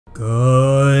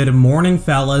Good morning,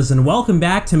 fellas, and welcome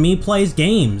back to Me Plays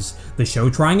Games, the show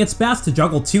trying its best to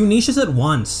juggle two niches at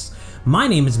once. My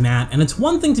name is Matt, and it's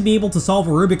one thing to be able to solve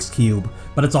a Rubik's Cube,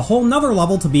 but it's a whole nother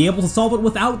level to be able to solve it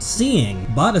without seeing.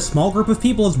 But a small group of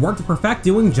people has worked to perfect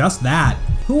doing just that.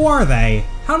 Who are they?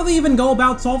 How do they even go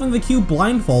about solving the cube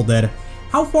blindfolded?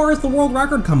 How far has the world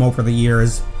record come over the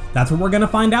years? That's what we're gonna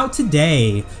find out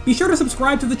today. Be sure to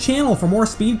subscribe to the channel for more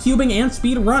speed cubing and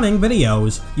speed running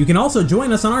videos. You can also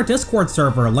join us on our Discord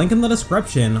server, link in the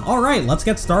description. Alright, let's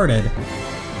get started.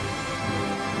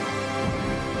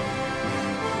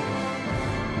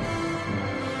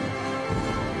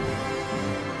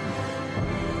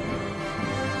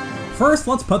 First,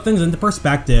 let's put things into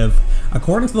perspective.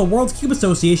 According to the World Cube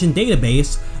Association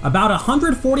database, about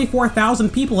 144,000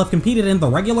 people have competed in the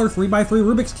regular 3x3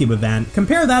 Rubik's Cube event.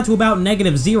 Compare that to about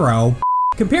 -0.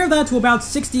 Compare that to about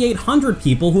 6,800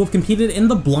 people who have competed in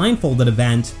the blindfolded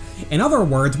event. In other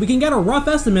words, we can get a rough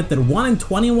estimate that 1 in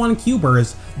 21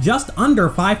 cubers, just under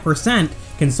 5%,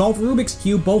 can solve Rubik's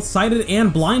Cube both sighted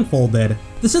and blindfolded.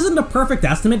 This isn't a perfect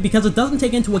estimate because it doesn't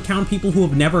take into account people who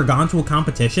have never gone to a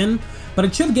competition, but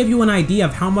it should give you an idea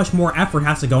of how much more effort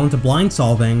has to go into blind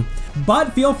solving.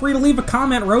 But feel free to leave a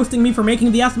comment roasting me for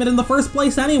making the estimate in the first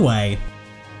place anyway.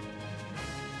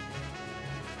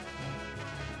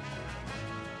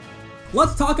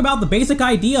 Let's talk about the basic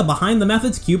idea behind the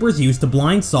methods cubers use to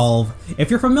blind solve. If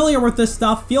you're familiar with this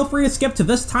stuff, feel free to skip to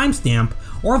this timestamp,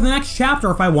 or the next chapter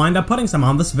if I wind up putting some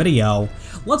on this video.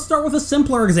 Let's start with a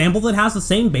simpler example that has the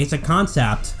same basic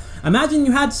concept. Imagine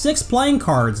you had 6 playing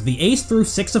cards, the ace through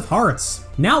 6 of hearts.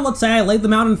 Now let's say I laid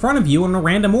them out in front of you in a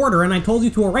random order and I told you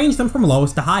to arrange them from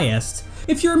lowest to highest.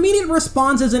 If your immediate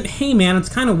response isn't, hey man, it's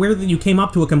kinda weird that you came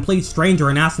up to a complete stranger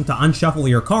and asked them to unshuffle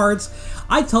your cards,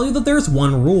 I tell you that there's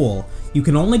one rule. You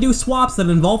can only do swaps that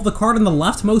involve the card in the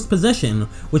leftmost position,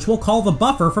 which we'll call the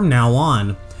buffer from now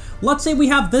on. Let's say we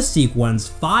have this sequence,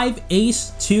 5,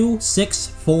 ace, 2, 6,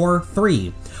 4,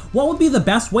 3. What would be the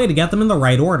best way to get them in the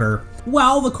right order?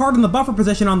 Well, the card in the buffer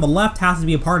position on the left has to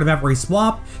be a part of every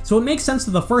swap, so it makes sense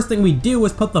that the first thing we do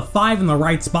is put the 5 in the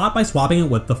right spot by swapping it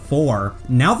with the 4.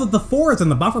 Now that the 4 is in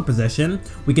the buffer position,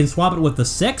 we can swap it with the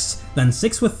 6, then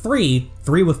 6 with 3,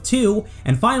 3 with 2,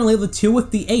 and finally the 2 with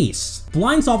the ace.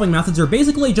 Blind solving methods are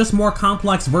basically just more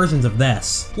complex versions of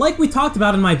this. Like we talked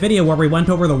about in my video where we went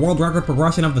over the world record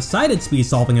progression of the sighted speed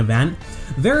solving event,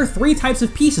 there are 3 types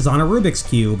of pieces on a Rubik's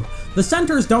Cube. The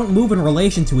centers don't move in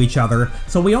relation to each other,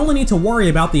 so we only need to worry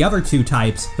about the other 2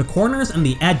 types, the corners and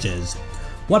the edges.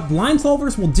 What blind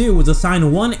solvers will do is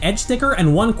assign 1 edge sticker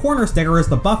and 1 corner sticker as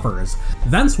the buffers,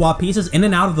 then swap pieces in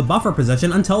and out of the buffer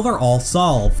position until they're all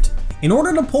solved. In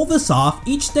order to pull this off,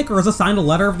 each sticker is assigned a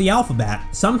letter of the alphabet,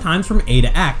 sometimes from A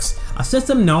to X, a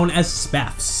system known as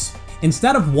SPEFs.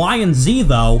 Instead of Y and Z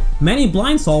though, many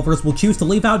blind solvers will choose to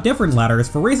leave out different letters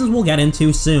for reasons we'll get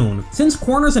into soon. Since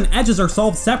corners and edges are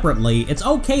solved separately, it's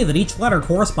okay that each letter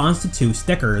corresponds to 2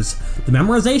 stickers. The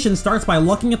memorization starts by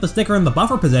looking at the sticker in the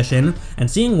buffer position and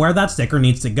seeing where that sticker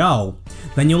needs to go.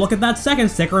 Then you look at that second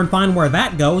sticker and find where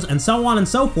that goes, and so on and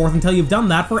so forth until you've done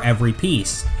that for every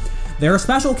piece. There are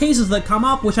special cases that come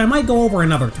up which I might go over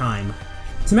another time.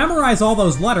 To memorize all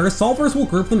those letters, solvers will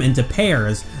group them into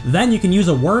pairs. Then you can use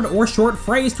a word or short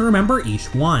phrase to remember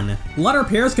each one. Letter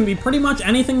pairs can be pretty much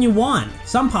anything you want.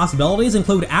 Some possibilities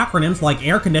include acronyms like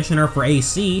air conditioner for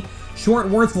AC, short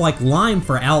words like lime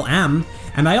for LM,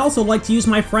 and I also like to use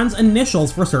my friend's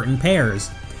initials for certain pairs.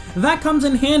 That comes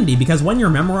in handy because when you're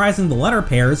memorizing the letter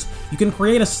pairs, you can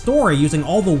create a story using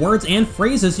all the words and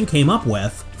phrases you came up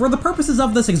with. For the purposes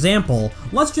of this example,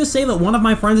 let's just say that one of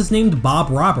my friends is named Bob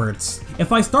Roberts.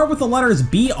 If I start with the letters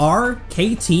BR,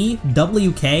 KT,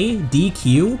 WK,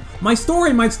 DQ, my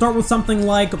story might start with something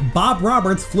like, Bob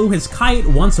Roberts flew his kite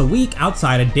once a week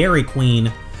outside a Dairy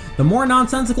Queen. The more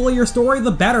nonsensical your story,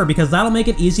 the better, because that'll make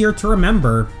it easier to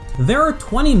remember. There are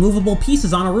 20 movable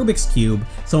pieces on a Rubik's Cube,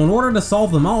 so in order to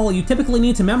solve them all, you typically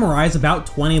need to memorize about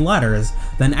 20 letters,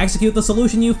 then execute the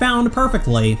solution you found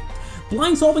perfectly.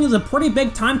 Blind solving is a pretty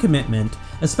big time commitment,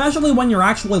 especially when you're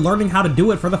actually learning how to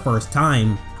do it for the first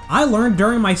time. I learned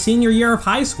during my senior year of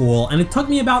high school, and it took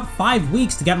me about 5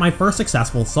 weeks to get my first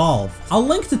successful solve. I'll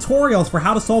link tutorials for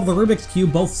how to solve the Rubik's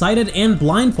Cube both sighted and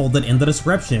blindfolded in the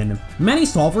description. Many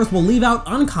solvers will leave out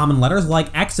uncommon letters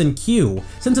like X and Q,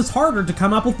 since it's harder to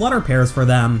come up with letter pairs for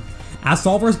them. As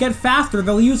solvers get faster,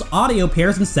 they'll use audio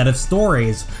pairs instead of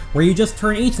stories, where you just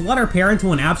turn each letter pair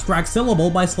into an abstract syllable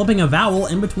by slipping a vowel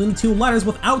in between the 2 letters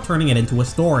without turning it into a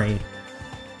story.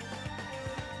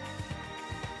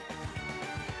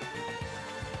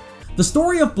 The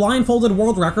story of blindfolded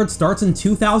world record starts in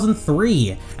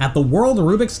 2003 at the World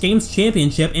Rubik's Games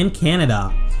Championship in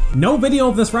Canada. No video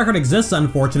of this record exists,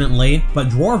 unfortunately, but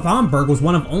Dror Vomberg was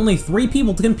one of only 3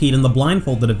 people to compete in the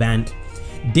blindfolded event.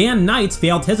 Dan Knights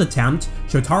failed his attempt,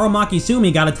 Shotaro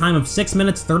Makisumi got a time of 6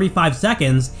 minutes 35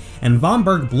 seconds, and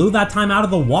Vomberg blew that time out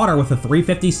of the water with a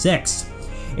 3:56.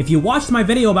 If you watched my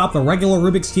video about the regular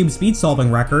Rubik's Cube speed solving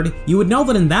record, you would know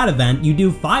that in that event you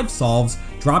do 5 solves,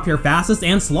 drop your fastest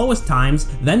and slowest times,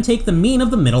 then take the mean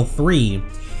of the middle 3.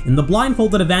 In the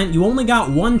blindfolded event, you only got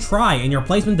 1 try and your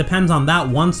placement depends on that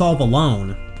 1 solve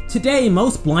alone. Today,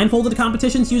 most blindfolded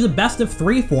competitions use a best of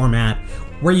 3 format,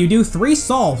 where you do 3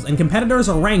 solves and competitors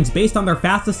are ranked based on their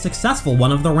fastest successful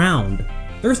one of the round.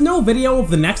 There's no video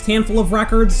of the next handful of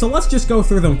records, so let's just go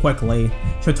through them quickly.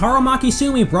 Shotaro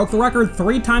Makisumi broke the record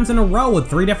 3 times in a row with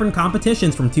 3 different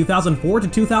competitions from 2004 to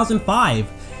 2005.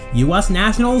 US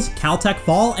Nationals, Caltech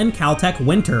Fall, and Caltech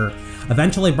Winter,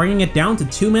 eventually bringing it down to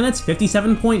 2 minutes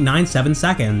 57.97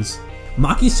 seconds.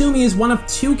 Makisumi is one of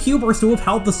 2 cubers to have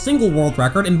held the single world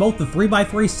record in both the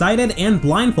 3x3 sighted and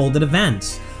blindfolded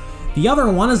events. The other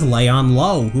one is Leon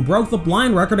Lowe, who broke the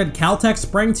blind record at Caltech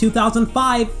Spring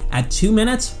 2005 at 2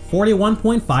 minutes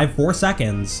 41.54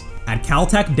 seconds. At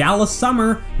Caltech Dallas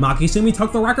Summer, Makisumi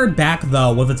took the record back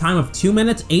though with a time of 2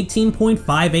 minutes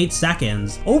 18.58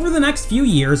 seconds. Over the next few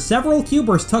years, several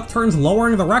cubers took turns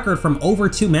lowering the record from over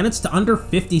 2 minutes to under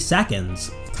 50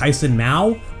 seconds. Tyson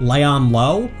Mao, Leon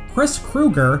Lowe, Chris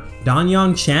Kruger,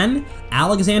 Danyang Chen,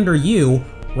 Alexander Yu,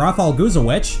 Rafal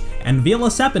Guzowicz, and Vila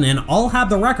Sepinen all had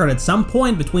the record at some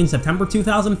point between September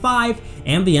 2005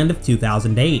 and the end of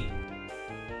 2008.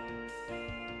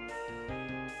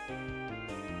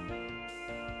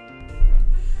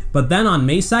 But then on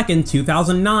May 2nd,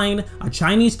 2009, a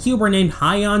Chinese cuber named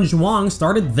Haiyan Zhuang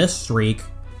started this streak.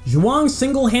 Zhuang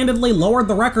single-handedly lowered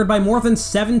the record by more than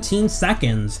 17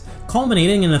 seconds,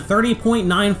 culminating in a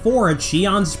 30.94 at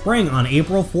Xi'an Spring on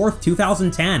April 4th,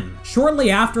 2010. Shortly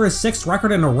after his 6th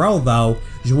record in a row, though,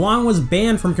 Zhuang was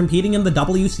banned from competing in the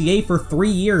WCA for 3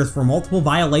 years for multiple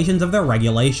violations of their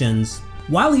regulations.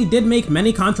 While he did make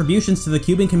many contributions to the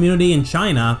cubing community in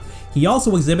China, he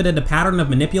also exhibited a pattern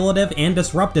of manipulative and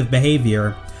disruptive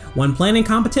behavior. When planning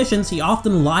competitions, he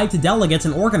often lied to delegates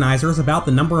and organizers about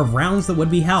the number of rounds that would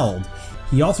be held.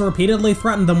 He also repeatedly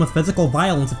threatened them with physical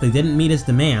violence if they didn't meet his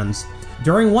demands.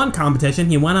 During one competition,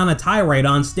 he went on a tirade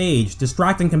on stage,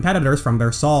 distracting competitors from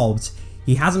their solves.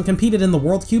 He hasn't competed in the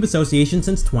World Cube Association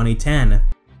since 2010.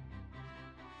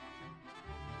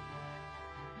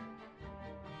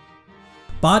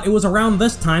 But it was around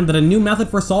this time that a new method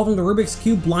for solving the Rubik's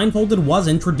Cube blindfolded was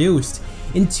introduced.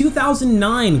 In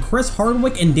 2009, Chris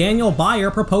Hardwick and Daniel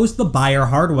Bayer proposed the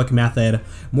Bayer-Hardwick method,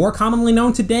 more commonly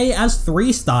known today as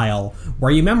 3-style,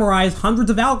 where you memorize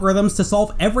hundreds of algorithms to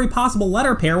solve every possible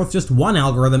letter pair with just 1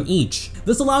 algorithm each.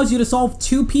 This allows you to solve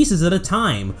 2 pieces at a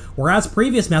time, whereas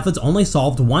previous methods only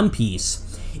solved 1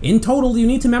 piece. In total, you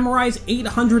need to memorize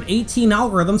 818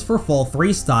 algorithms for full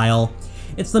 3-style.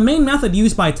 It's the main method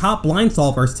used by top blind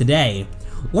solvers today.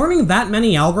 Learning that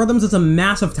many algorithms is a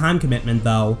massive time commitment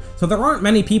though, so there aren't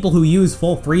many people who use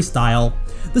full 3-style.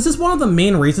 This is one of the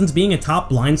main reasons being a top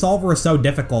blind solver is so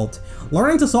difficult.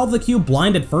 Learning to solve the cube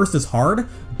blind at first is hard,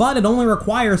 but it only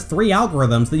requires 3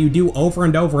 algorithms that you do over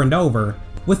and over and over.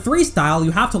 With 3-style,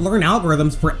 you have to learn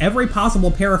algorithms for every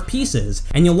possible pair of pieces,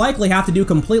 and you'll likely have to do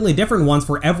completely different ones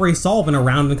for every solve in a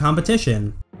round in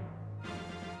competition.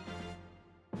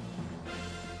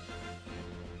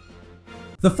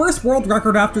 The first world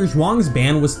record after Zhuang's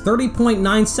ban was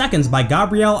 30.9 seconds by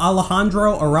Gabriel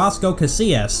Alejandro Orozco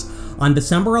Casillas on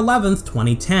December 11th,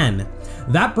 2010.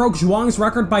 That broke Zhuang's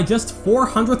record by just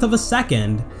 0.04 of a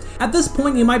second. At this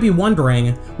point you might be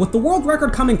wondering, with the world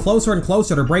record coming closer and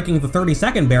closer to breaking the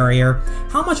 30-second barrier,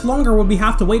 how much longer would we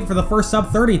have to wait for the first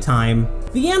sub-30 time?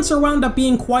 The answer wound up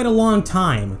being quite a long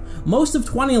time. Most of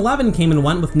 2011 came and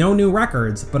went with no new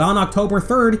records, but on October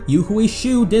 3rd, Yuhui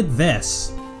Xu did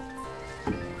this.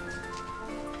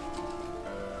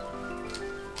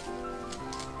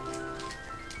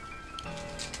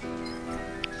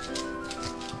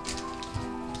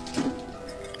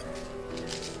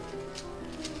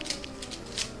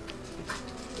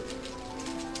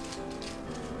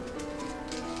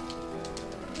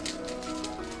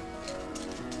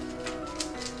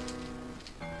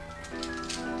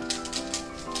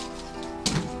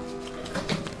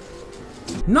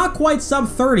 Not quite sub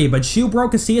 30, but Shu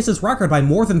broke Casillas' record by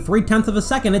more than 0.3 of a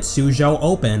second at Suzhou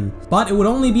Open. But it would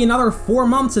only be another 4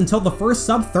 months until the first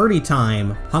sub 30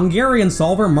 time. Hungarian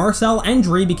solver Marcel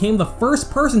Endry became the first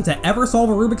person to ever solve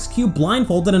a Rubik's Cube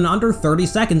blindfolded in under 30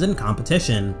 seconds in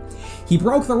competition. He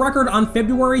broke the record on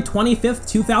February 25,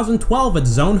 2012 at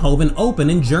Zonhoven Open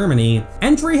in Germany.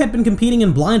 Endry had been competing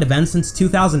in blind events since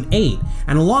 2008,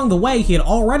 and along the way he had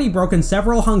already broken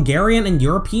several Hungarian and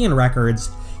European records.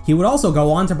 He would also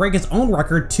go on to break his own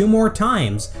record 2 more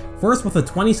times, first with a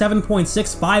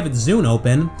 27.65 at Zune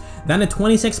Open, then a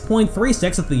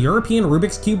 26.36 at the European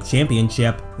Rubik's Cube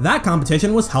Championship. That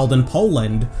competition was held in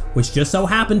Poland, which just so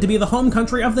happened to be the home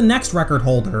country of the next record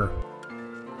holder.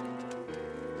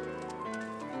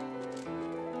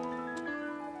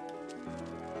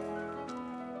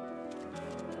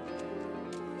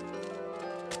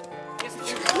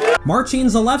 Marcin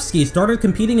Zalewski started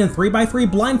competing in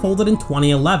 3x3 blindfolded in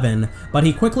 2011, but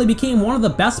he quickly became one of the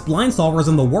best blind solvers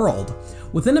in the world.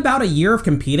 Within about a year of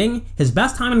competing, his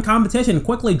best time in competition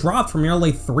quickly dropped from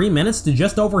nearly 3 minutes to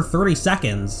just over 30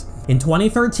 seconds. In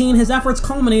 2013, his efforts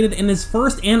culminated in his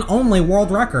first and only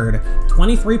world record,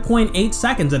 23.8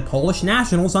 seconds at Polish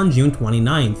Nationals on June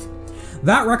 29th.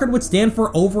 That record would stand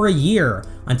for over a year,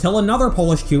 until another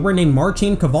Polish cuber named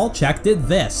Marcin Kowalczyk did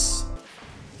this.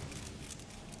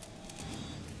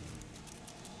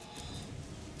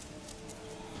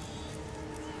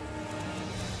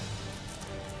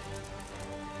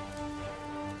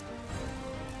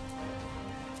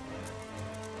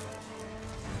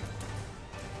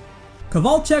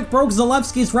 Kowalczyk broke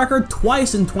Zalewski's record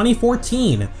twice in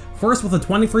 2014, first with a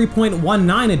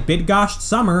 23.19 at Bydgoszcz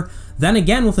Summer, then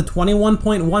again with a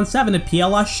 21.17 at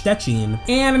PLS Szczecin.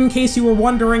 And in case you were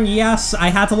wondering, yes, I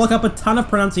had to look up a ton of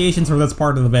pronunciations for this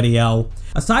part of the video.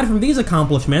 Aside from these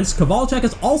accomplishments, Kowalczyk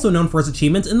is also known for his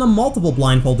achievements in the multiple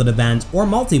blindfolded event, or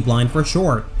multi-blind for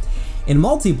short. In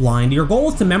multi-blind, your goal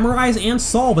is to memorize and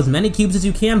solve as many cubes as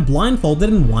you can blindfolded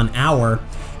in 1 hour.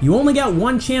 You only get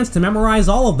one chance to memorize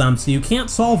all of them, so you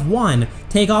can't solve one,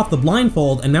 take off the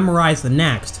blindfold, and memorize the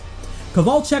next.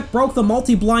 Kowalczyk broke the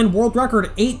multi-blind world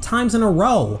record 8 times in a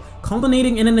row,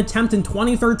 culminating in an attempt in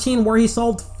 2013 where he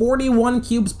solved 41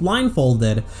 cubes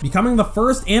blindfolded, becoming the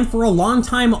first and for a long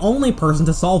time only person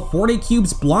to solve 40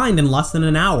 cubes blind in less than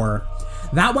an hour.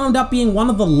 That wound up being one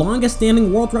of the longest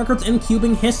standing world records in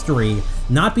cubing history,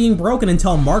 not being broken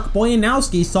until Mark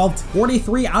Bojanowski solved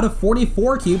 43 out of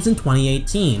 44 cubes in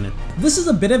 2018. This is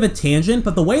a bit of a tangent,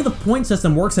 but the way the point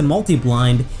system works in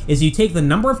multi-blind is you take the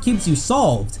number of cubes you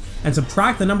solved and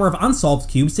subtract the number of unsolved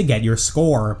cubes to get your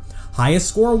score. Highest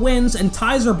score wins, and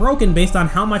ties are broken based on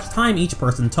how much time each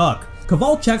person took.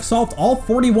 Kowalczyk solved all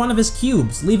 41 of his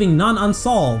cubes, leaving none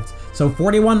unsolved, so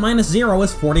 41 minus 0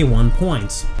 is 41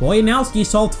 points. Bojanowski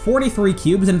solved 43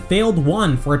 cubes and failed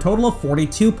 1 for a total of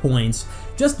 42 points,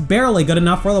 just barely good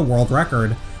enough for the world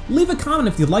record. Leave a comment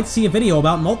if you'd like to see a video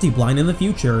about multi-blind in the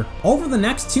future. Over the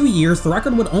next 2 years, the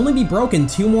record would only be broken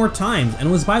 2 more times,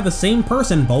 and was by the same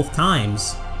person both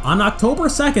times. On October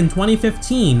 2nd,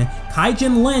 2015,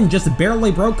 Kaijin Lin just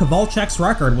barely broke Kowalczyk's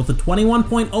record with a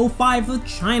 21.05 at the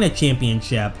China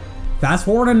Championship. Fast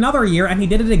forward another year and he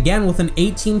did it again with an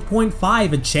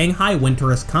 18.5 at Shanghai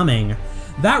Winter is Coming.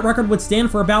 That record would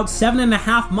stand for about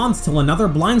 7.5 months till another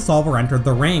blind solver entered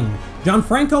the ring.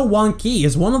 Gianfranco Wanqui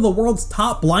is one of the world's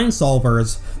top blind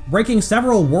solvers, breaking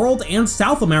several world and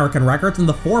South American records in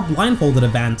the 4 blindfolded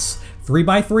events,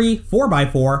 3x3,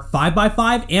 4x4,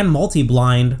 5x5, and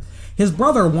multi-blind. His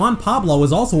brother Juan Pablo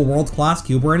is also a world-class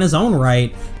cuber in his own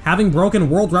right, having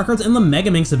broken world records in the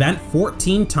Megaminx event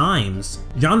 14 times.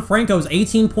 Gianfranco's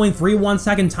 18.31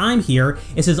 second time here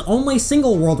is his only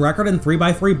single world record in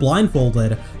 3x3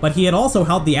 blindfolded, but he had also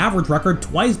held the average record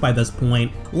twice by this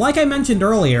point. Like I mentioned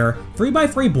earlier,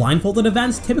 3x3 blindfolded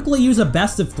events typically use a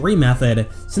best of 3 method,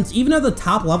 since even at the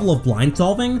top level of blind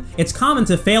solving, it's common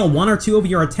to fail 1 or 2 of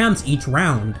your attempts each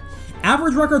round.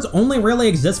 Average records only really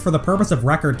exist for the purpose of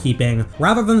record keeping,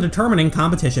 rather than determining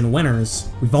competition winners.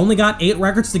 We've only got 8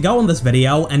 records to go in this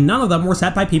video, and none of them were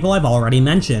set by people I've already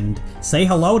mentioned. Say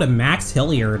hello to Max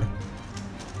Hilliard.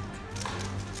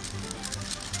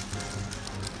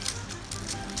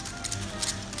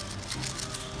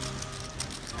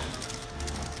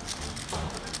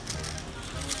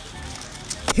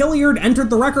 Hilliard entered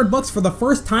the record books for the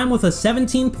first time with a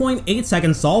 17.8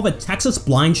 second solve at Texas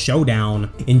Blind Showdown.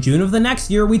 In June of the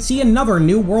next year, we'd see another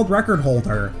new world record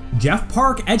holder. Jeff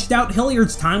Park edged out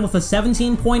Hilliard's time with a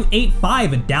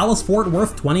 17.85 at Dallas-Fort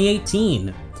Worth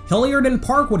 2018. Hilliard and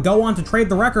Park would go on to trade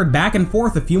the record back and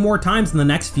forth a few more times in the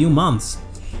next few months.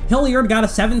 Hilliard got a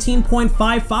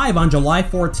 17.55 on July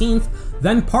 14th,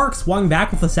 Then Park swung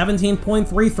back with a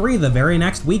 17.33 the very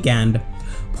next weekend.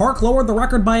 Park lowered the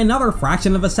record by another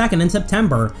fraction of a second in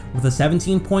September with a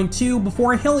 17.2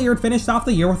 before Hilliard finished off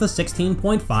the year with a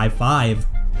 16.55.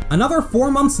 Another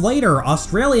 4 months later,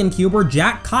 Australian cuber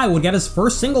Jack Kai would get his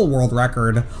first single world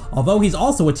record, although he's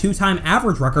also a 2-time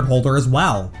average record holder as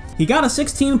well. He got a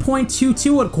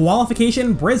 16.22 at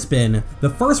qualification Brisbane, the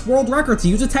first world record to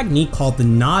use a technique called the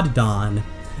nother.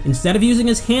 Instead of using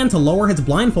his hand to lower his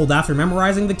blindfold after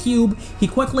memorizing the cube, he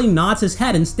quickly nods his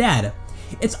head instead.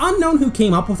 It's unknown who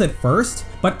came up with it first,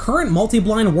 but current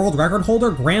multi-blind world record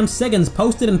holder Graham Siggins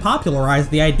posted and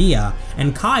popularized the idea,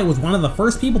 and Kai was one of the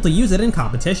first people to use it in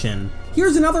competition.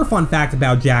 Here's another fun fact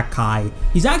about Jack Kai.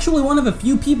 He's actually one of the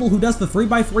few people who does the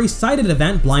 3x3 sighted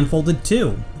event blindfolded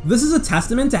too. This is a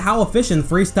testament to how efficient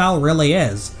freestyle really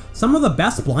is. Some of the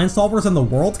best blind solvers in the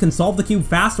world can solve the cube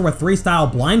faster with freestyle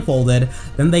blindfolded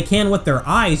than they can with their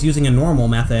eyes using a normal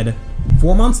method.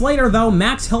 4 months later though,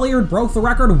 Max Hilliard broke the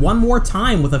record one more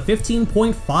time with a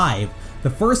 15.5, the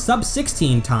first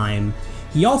sub-16 time.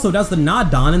 He also does the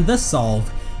nother in this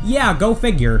solve. Yeah, go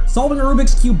figure. Solving a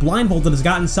Rubik's Cube blindfolded has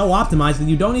gotten so optimized that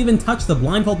you don't even touch the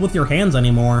blindfold with your hands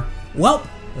anymore. Well,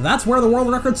 that's where the world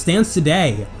record stands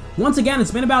today. Once again,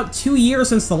 it's been about 2 years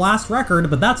since the last record,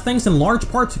 but that's thanks in large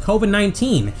part to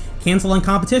COVID-19, canceling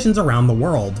competitions around the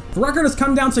world. The record has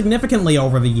come down significantly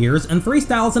over the years, and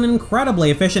freestyle is an incredibly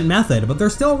efficient method, but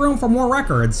there's still room for more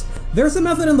records. There's a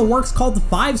method in the works called the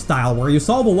 5-style, where you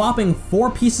solve a whopping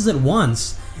 4 pieces at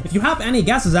once. If you have any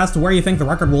guesses as to where you think the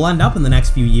record will end up in the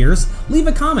next few years, leave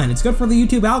a comment, it's good for the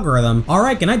YouTube algorithm.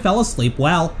 Alright, good night fellas, sleep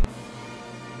well.